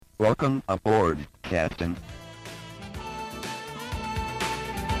Welcome aboard, Captain.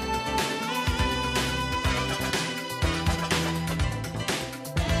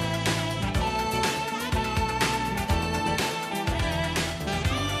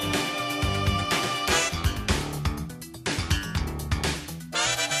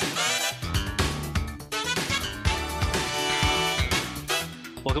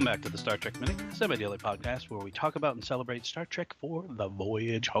 Welcome back to the Star Trek Minute, semi-daily podcast where we talk about and celebrate Star Trek for the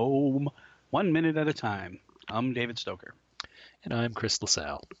voyage home, 1 minute at a time. I'm David Stoker. And I'm Chris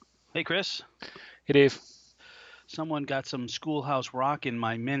LaSalle. Hey, Chris. Hey, Dave. Someone got some Schoolhouse Rock in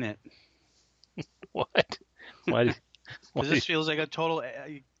my minute. What? Why? Because this feels like a total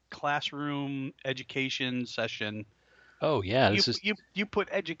classroom education session. Oh, yeah. You put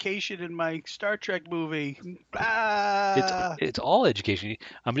education in my Star Trek movie. It's all education.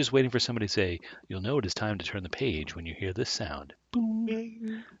 I'm just waiting for somebody to say, you'll know it is time to turn the page when you hear this sound.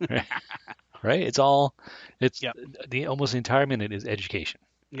 Boom. Right? It's almost the entire minute is education.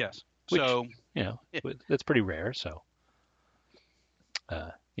 Yes. Which, so, that's pretty rare,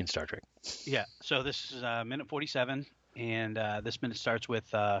 in Star Trek. Yeah. So this is minute 47, and this minute starts with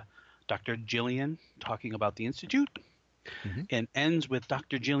Dr. Jillian talking about the Institute. Mm-hmm. And ends with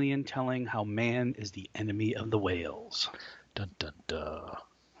Dr. Jillian telling how man is the enemy of the whales. Dun dun dun.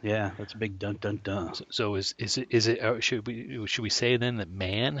 Yeah, that's a big dun dun dun. So is it should we say then that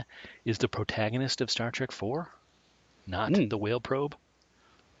man is the protagonist of Star Trek 4, not the whale probe?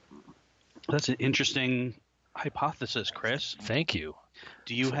 That's an interesting hypothesis, Chris. Thank you.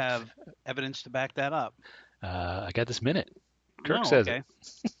 Do you have evidence to back that up? I got this minute. Kirk says okay.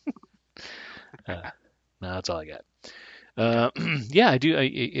 it. No, that's all I got. Yeah, I do.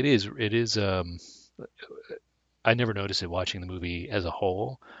 It is. I never noticed it watching the movie as a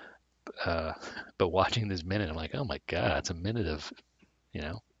whole, but watching this minute, I'm like, oh my god, it's a minute of,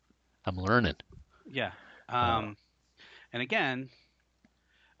 I'm learning. Yeah. And again,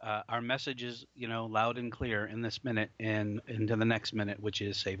 our message is, loud and clear in this minute and into the next minute, which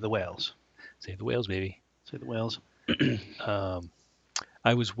is save the whales. Save the whales, baby. Save the whales.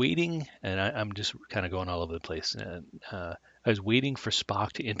 I was waiting, and I'm just kind of going all over the place. I was waiting for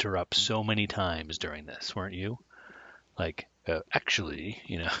Spock to interrupt so many times during this, weren't you? Like, actually,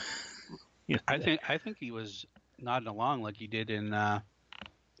 I think he was nodding along like he did in,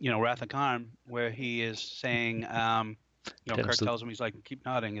 Wrath of Khan, where he is saying, Kirk tells him, he's like, keep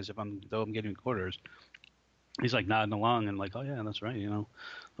nodding as if I'm giving orders. He's like nodding along and like, oh yeah, that's right.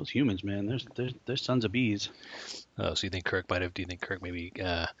 Those humans, man, there's sons of bees. Oh, so do you think Kirk maybe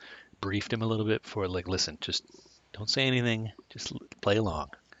briefed him a little bit before, like, listen, just don't say anything, just play along.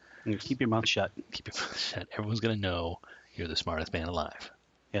 And keep your mouth shut. Keep your mouth shut. Everyone's going to know you're the smartest man alive.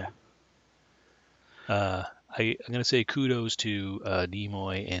 Yeah. I'm going to say kudos to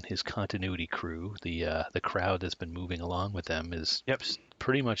Nimoy and his continuity crew. The crowd that's been moving along with them is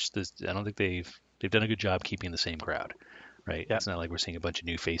pretty much this. I don't think they've done a good job keeping the same crowd, right? Yep. It's not like we're seeing a bunch of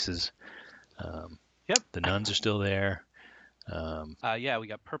new faces. The nuns are still there. We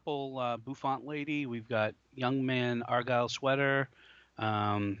got purple bouffant lady. We've got young man Argyle sweater.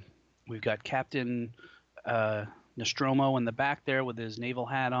 We've got Captain Nostromo in the back there with his naval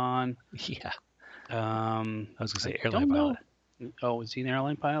hat on. Yeah. I was going to say airline pilot. Oh, is he an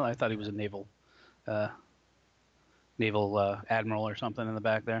airline pilot? I thought he was a naval admiral or something in the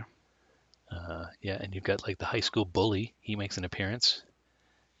back there. And you've got like the high school bully. He makes an appearance.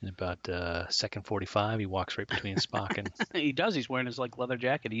 In about second 45, he walks right between Spock and. He does. He's wearing his leather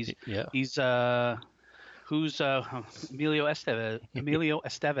jacket. He's who's Emilio Estevez? Emilio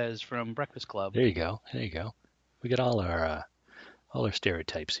Estevez from Breakfast Club. There you go. We got all our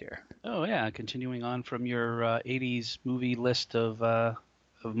stereotypes here. Oh yeah, continuing on from your 80s movie list of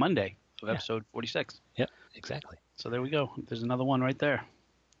Monday of episode 46. Yep, exactly. So there we go. There's another one right there.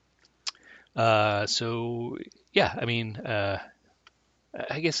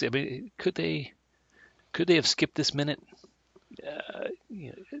 I guess could they have skipped this minute?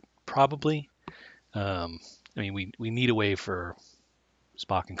 Probably. We need a way for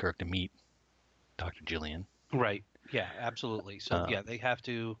Spock and Kirk to meet Dr. Jillian. Right. Yeah, absolutely. So they have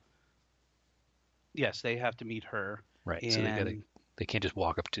to. Yes, they have to meet her. Right. And so they can't just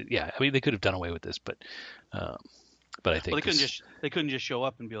walk up to. Yeah, they could have done away with this, but I think they couldn't just show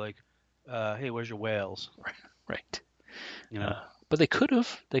up and be like, "Hey, where's your whales?" Right. But they could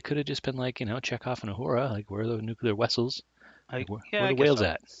have. They could have just been like, Chekhov and Uhura, like, where are the nuclear vessels? Where are the whales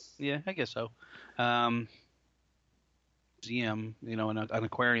at? Yeah, I guess so. Museum, an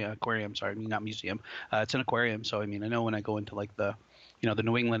aquarium. Sorry, not museum. It's an aquarium. So I know when I go into like the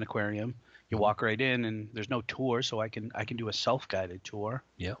New England Aquarium, you walk right in, and there's no tour, so I can do a self-guided tour.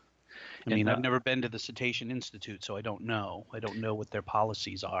 Yeah. I mean, I've never been to the Cetacean Institute, so I don't know. I don't know what their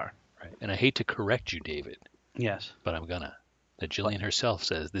policies are. Right. And I hate to correct you, David. Yes. But I'm gonna. That Gillian herself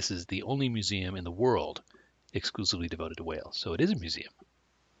says this is the only museum in the world exclusively devoted to whales. So it is a museum.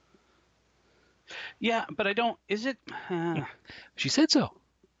 Yeah, but I don't. Is it? She said so.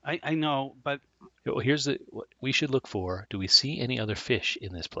 I know, but Well, here's what we should look for. Do we see any other fish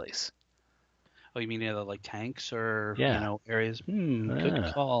in this place? oh, you mean other like tanks or Yeah. areas?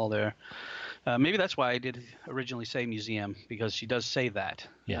 Good call there. Maybe that's why I did originally say museum, because she does say that.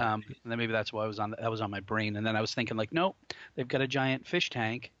 Yeah. And then maybe that's why that was on my brain. And then I was thinking like, nope, they've got a giant fish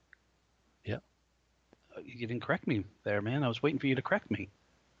tank. Yeah. You didn't correct me there, man. I was waiting for you to correct me.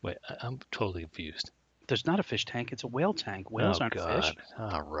 Wait, I'm totally confused. There's not a fish tank. It's a whale tank. Whales aren't fish.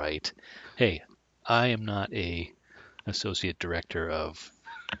 All right. Hey, I am not a associate director of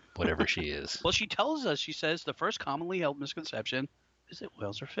whatever she is. Well, she tells us, she says the first commonly held misconception is that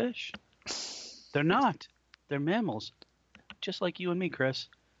whales are fish. They're not. They're mammals. Just like you and me, Chris.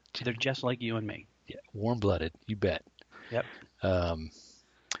 They're just like you and me. Yeah, warm-blooded, you bet. Yep.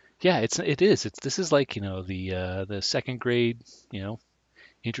 Yeah, it is. This is like, the second grade,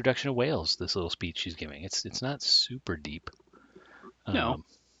 introduction to whales, this little speech she's giving. It's not super deep. No.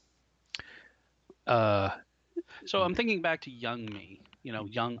 So I'm thinking back to young me,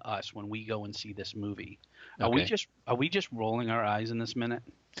 young us, when we go and see this movie. Are we just rolling our eyes in this minute?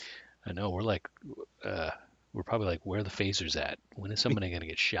 I know, we're probably like, where are the phasers at? When is somebody going to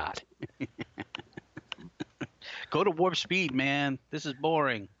get shot? Go to warp speed, man. This is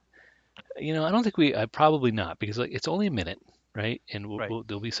boring. I don't think probably not, because it's only a minute, right? And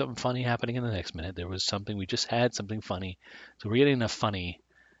there'll be something funny happening in the next minute. We just had something funny. So we're getting enough funny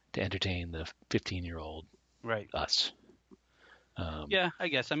to entertain the 15-year-old us. Yeah, I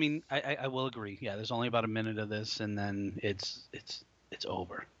guess. I mean, I will agree. Yeah, there's only about a minute of this, and then it's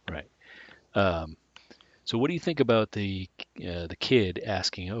over. Right. So what do you think about the kid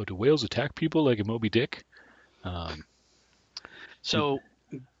asking, "Oh, do whales attack people like a Moby Dick?" So,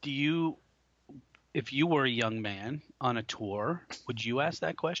 if you were a young man on a tour, would you ask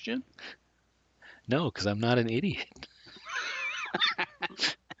that question? No, because I'm not an idiot.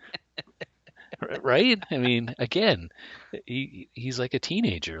 Right? I mean, again, he's like a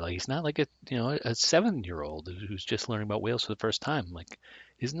teenager. Like, he's not like a 7-year-old who's just learning about whales for the first time. Like,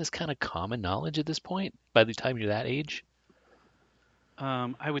 isn't this kind of common knowledge at this point by the time you're that age?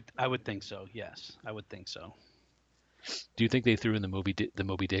 I would think so. Yes, I would think so. Do you think they threw in the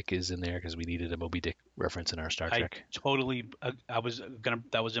Moby Dick is in there because we needed a Moby Dick reference in our Star Trek? Totally. That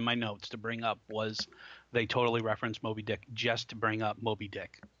was in my notes to bring up, was they totally referenced Moby Dick just to bring up Moby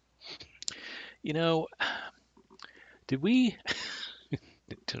Dick. Did we?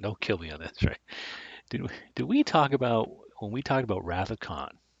 Don't kill me on this, right? Did we talk about when we talked about Wrath of Khan?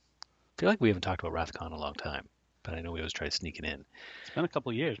 I feel like we haven't talked about Wrath of Khan in a long time, but I know we always try to sneak it in. It's been a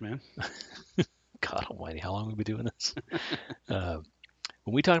couple of years, man. God almighty, how long have we been doing this? When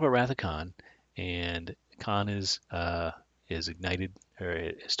we talked about Wrath of Khan, and Khan is ignited,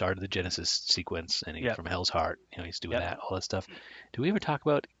 or started the Genesis sequence, and from Hell's Heart, he's doing that, all that stuff. Do we ever talk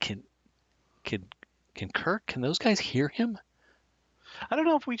about can Kirk? Can those guys hear him? I don't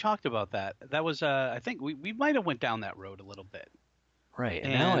know if we talked about that. That was I think we might have went down that road a little bit. Right,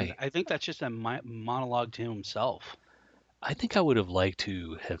 and now I think that's just a monologue to himself. I think I would have liked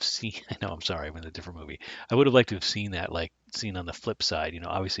to have seen. I know, I'm sorry, I'm in a different movie. I would have liked to have seen that, like, seen on the flip side.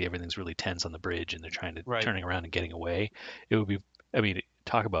 Obviously everything's really tense on the bridge, and they're trying to turning around and getting away. It would be. I mean,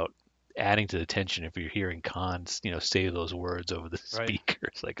 talk about adding to the tension if you're hearing Khan, say those words over the speaker.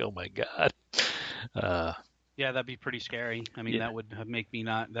 It's like, oh my God. Yeah, that'd be pretty scary. I mean, that would make me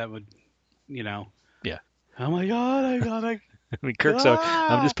not. That would, Yeah. Oh my God! I mean, Kirk's.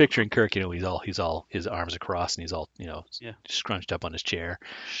 I'm just picturing Kirk. He's all his arms across, and he's all scrunched up on his chair.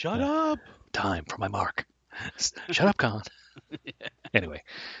 Shut up! Time for my mark. Shut up, Khan. Anyway,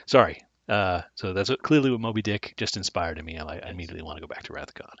 sorry. So that's clearly what Moby Dick just inspired in me. I immediately want to go back to Wrath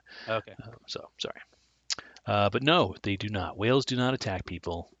of Khan. Okay. So sorry. But no, they do not. Whales do not attack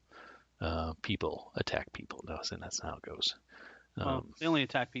people. People attack people. No, that's not how it goes. Well, they only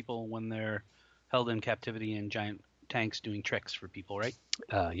attack people when they're held in captivity in giant tanks doing tricks for people, right?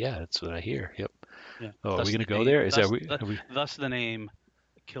 Yeah, that's what I hear. Yep. Yeah. Oh, are we going to go there? Thus the name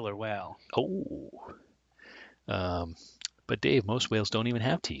killer whale. Oh. But Dave, most whales don't even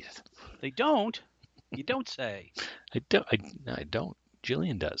have teeth. They don't? You don't say. I don't.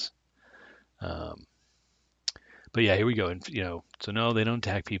 Gillian does. But yeah, here we go. And so no, they don't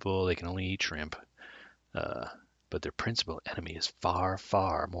attack people. They can only eat shrimp. But their principal enemy is far,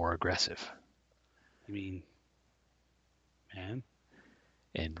 far more aggressive. You mean man?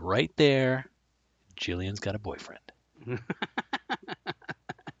 And right there, Jillian's got a boyfriend.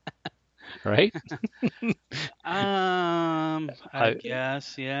 Right? I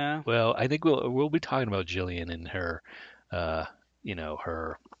guess, yeah. Well, I think we'll be talking about Jillian and her,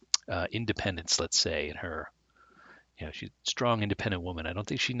 her independence, let's say, and her, she's a strong, independent woman. I don't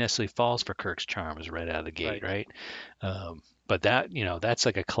think she necessarily falls for Kirk's charms right out of the gate, right? But that's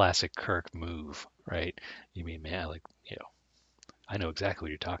like a classic Kirk move, right? You mean man, like, I know exactly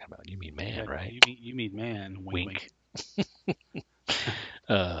what you're talking about. You mean man, right? You mean man. Wink.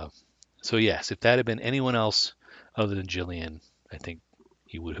 So yes, if that had been anyone else other than Jillian, I think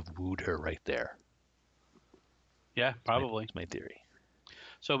he would have wooed her right there. Yeah, probably. That's my theory.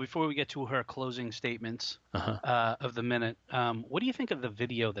 So before we get to her closing statements of the minute, what do you think of the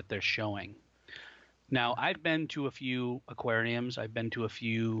video that they're showing? Now, I've been to a few aquariums. I've been to a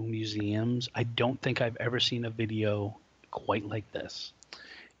few museums. I don't think I've ever seen a video quite like this.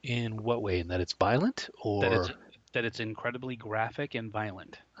 In what way? In that it's violent, or that it's incredibly graphic and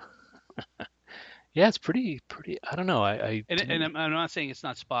violent? Yeah, it's pretty. I don't know. And I'm not saying it's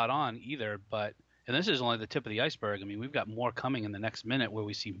not spot on either, but and this is only the tip of the iceberg. I mean, we've got more coming in the next minute where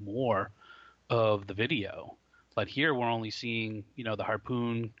we see more of the video. But here we're only seeing, the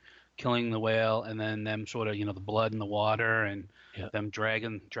harpoon killing the whale, and then them sort of, the blood in the water, and them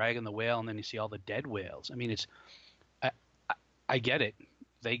dragging the whale, and then you see all the dead whales. I mean, I get it.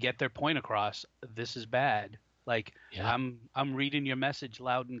 They get their point across. This is bad. Like, I'm reading your message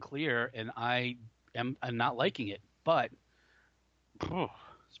loud and clear, and I'm not liking it, but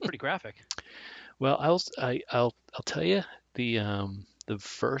it's pretty graphic. Well, I'll tell you the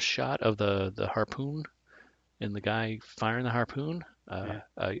first shot of the harpoon and the guy firing the harpoon. I'm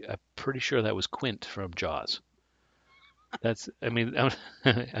pretty sure that was Quint from Jaws. I think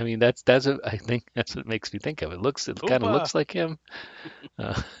that's what makes me think of it. It kind of looks like him.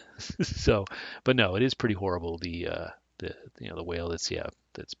 But no, it is pretty horrible. The whale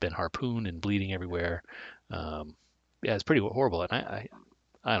that's been harpooned and bleeding everywhere. It's pretty horrible. And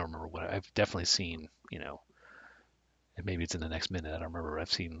I don't remember what I've definitely seen. And maybe it's in the next minute. I don't remember.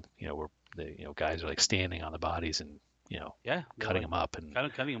 I've seen where the guys are like standing on the bodies and cutting them up and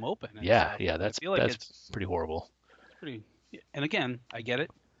cutting them open. That's pretty horrible. And again, I get it.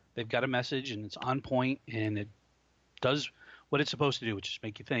 They've got a message and it's on point and it does what it's supposed to do, which is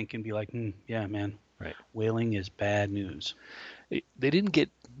make you think and be like, yeah, man, right. Whaling is bad news. They didn't get.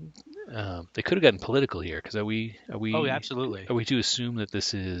 They could have gotten political here because are we? Oh, absolutely. Are we to assume that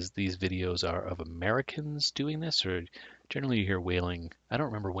these videos are of Americans doing this, or generally you hear whaling? I don't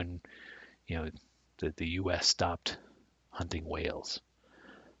remember when, the U.S. stopped hunting whales.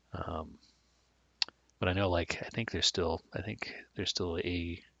 But I know, I think there's still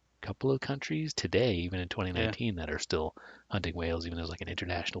a couple of countries today, even in 2019, that are still hunting whales, even though there's an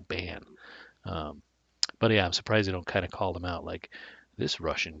international ban. But yeah, I'm surprised they don't kind of call them out, like this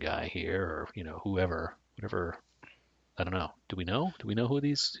Russian guy here, or whoever, whatever. I don't know. Do we know? Do we know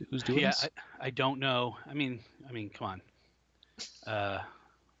who's doing this? I don't know. I mean, come on.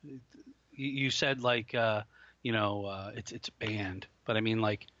 You said it's banned, but I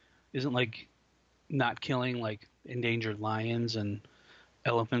mean, isn't not killing endangered lions and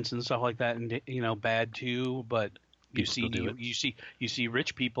elephants and stuff like that, and bad too. But you see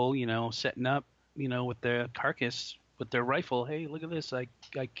rich people, setting up, with their carcass with their rifle. Hey, look at this! I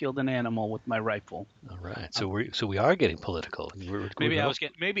killed an animal with my rifle. All right, so we are getting political. Maybe I was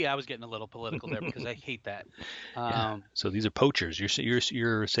getting a little political there because I hate that. So these are poachers.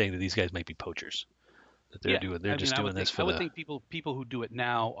 You're saying that these guys might be poachers. That they're doing. They're just doing this for. I would think people who do it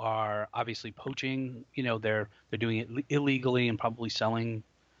now are obviously poaching. They're doing it illegally and probably selling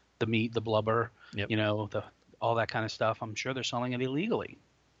the meat, the blubber. Yep. All that kind of stuff. I'm sure they're selling it illegally.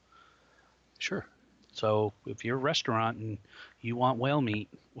 Sure. So if you're a restaurant and you want whale meat,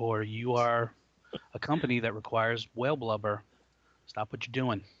 or you are a company that requires whale blubber, stop what you're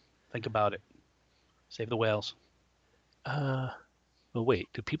doing. Think about it. Save the whales. Well, wait.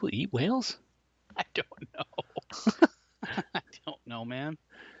 Do people eat whales? I don't know. I don't know, man.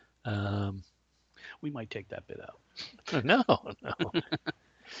 We might take that bit out. No.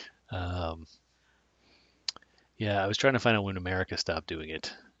 Yeah, I was trying to find out when America stopped doing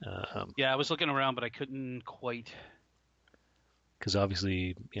it. I was looking around, but I couldn't quite. Because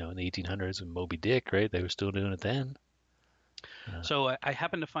obviously, in the 1800s with Moby Dick, right? They were still doing it then. So I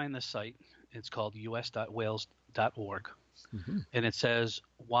happened to find this site. It's called us.whales.org. Mm-hmm. And it says,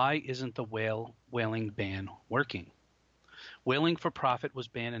 why isn't the whaling ban working? Whaling for profit was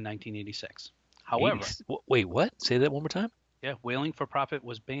banned in 1986. However... Wait, what? Say that one more time? Yeah, whaling for profit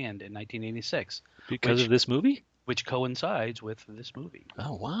was banned in 1986. Because of this movie? which coincides with this movie.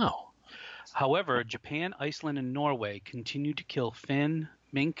 Oh, wow. However, Japan, Iceland, and Norway continue to kill fin,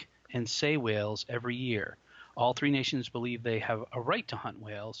 mink, and sei whales every year. All three nations believe they have a right to hunt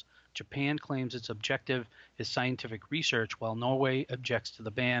whales. Japan claims its objective is scientific research, while Norway objects to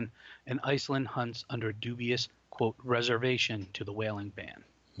the ban, and Iceland hunts under dubious, quote, reservation to the whaling ban.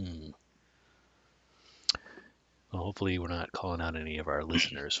 Well, hopefully we're not calling out any of our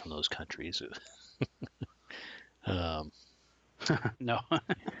listeners from those countries. No.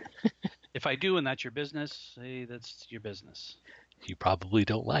 If I do and that's your business, hey, that's your business. You probably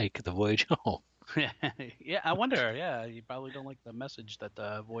don't like the voyage home. Yeah, I wonder. Yeah, you probably don't like the message that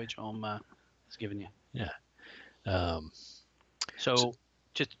the voyage home is giving you. Yeah. So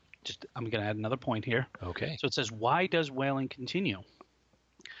just I'm going to add another point here. Okay. So it says, why does whaling continue?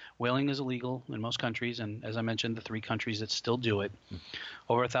 Whaling is illegal in most countries, and as I mentioned, the 3 countries that still do it.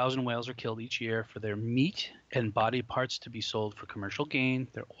 Over 1,000 whales are killed each year for their meat and body parts to be sold for commercial gain.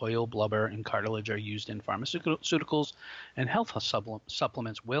 Their oil, blubber, and cartilage are used in pharmaceuticals and health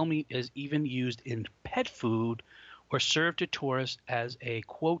supplements. Whale meat is even used in pet food or served to tourists as a,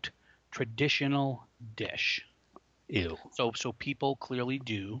 quote, traditional dish. Ew. So people clearly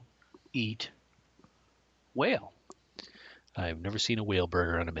do eat whale. I've never seen a whale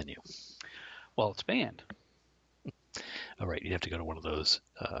burger on a menu. Well, it's banned. All right, you'd have to go to one of those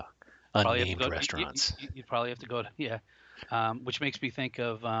unnamed restaurants. You'd probably have to go to, which makes me think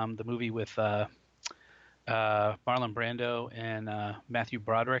of the movie with Marlon Brando and Matthew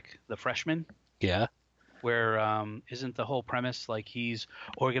Broderick, The Freshman. Yeah. Where isn't the whole premise like he's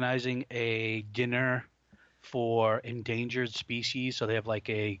organizing a dinner for endangered species? So they have like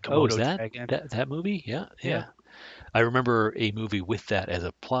a Komodo dragon. That movie? Yeah. I remember a movie with that as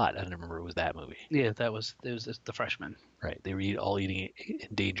a plot. I don't remember it was that movie. Yeah, it was The Freshman. Right. They were all eating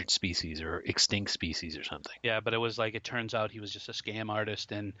endangered species or extinct species or something. Yeah, but it was like, it turns out he was just a scam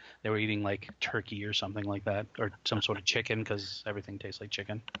artist and they were eating like turkey or something like that, or some sort of chicken, because everything tastes like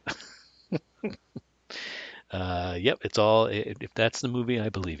chicken. Yep, it's all, if that's the movie, I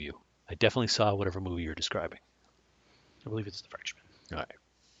believe you. I definitely saw whatever movie you're describing. I believe it's The Freshman. All right.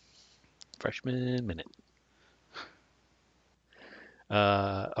 Freshman Minute.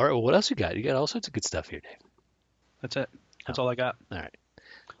 All right, well, what else you got? You got all sorts of good stuff here, Dave. That's it. That's all I got. All right.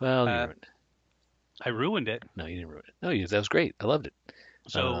 Well, you ruined it. I ruined it. No, you didn't ruin it. No, that was great. I loved it.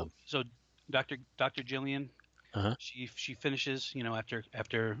 So Dr. Jillian, she finishes, after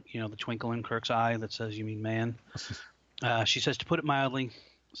the twinkle in Kirk's eye that says, "You mean man?" She says, to put it mildly,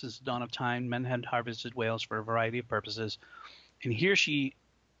 since the dawn of time, men had harvested whales for a variety of purposes, and here she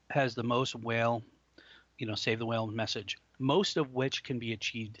has the most whale, save the whale message, most of which can be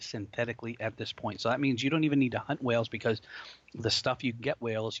achieved synthetically at this point. So that means you don't even need to hunt whales, because the stuff you get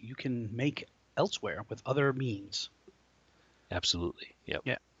whales you can make elsewhere with other means. Absolutely. Yep.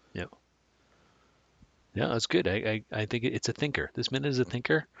 Yeah. Yep. Yeah, that's good. I think it's a thinker. This minute is a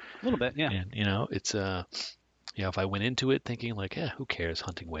thinker. A little bit, yeah. And it's if I went into it thinking like, yeah, who cares,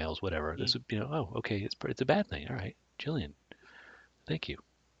 hunting whales, whatever. This would, oh, okay, it's a bad thing. All right, Jillian, thank you.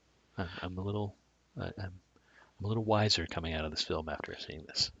 I'm a little wiser coming out of this film after seeing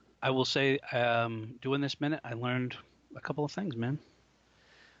this. I will say, doing this minute, I learned a couple of things, man.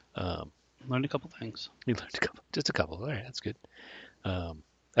 Learned a couple things. You learned just a couple. All right, that's good. I'm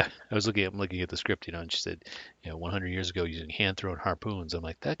looking at the script, and she said, 100 years ago using hand-thrown harpoons. I'm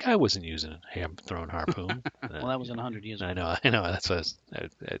like, that guy wasn't using a hand-thrown harpoon. Well, that was 100 years ago. I know. That's what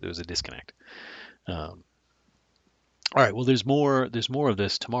there was a disconnect. All right. Well, there's more of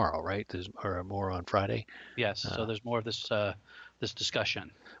this tomorrow, right? Or more on Friday. Yes. So there's more of this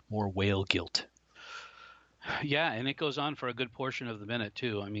discussion. More whale guilt. Yeah, and it goes on for a good portion of the minute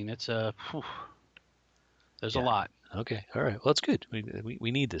too. I mean, it's there's a lot. Okay. All right. Well, that's good.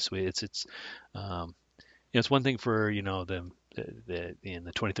 We need this. It's one thing for the in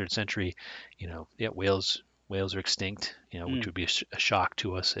the 23rd century, whales are extinct, which would be a shock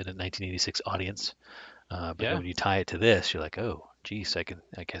to us in a 1986 audience. But then when you tie it to this, you're like, oh, geez,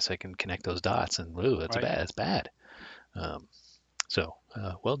 I guess I can connect those dots, and ooh, that's bad. That's bad. So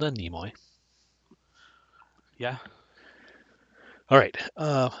well done, Nimoy. Yeah. All right.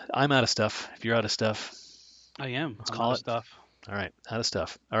 I'm out of stuff. If you're out of stuff, I am. Let's call it stuff. All right. Out of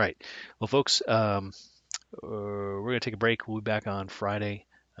stuff. All right. Well, folks, we're going to take a break. We'll be back on Friday.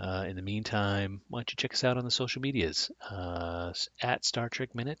 In the meantime, why don't you check us out on the social medias, at Star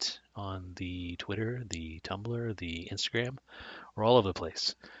Trek Minute on the Twitter, the Tumblr, the Instagram. We're all over the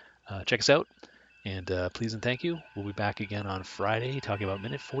place. Check us out, and please and thank you. We'll be back again on Friday talking about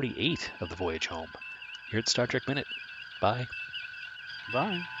minute 48 of The Voyage Home here at Star Trek Minute. Bye.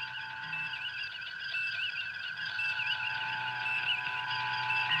 Bye.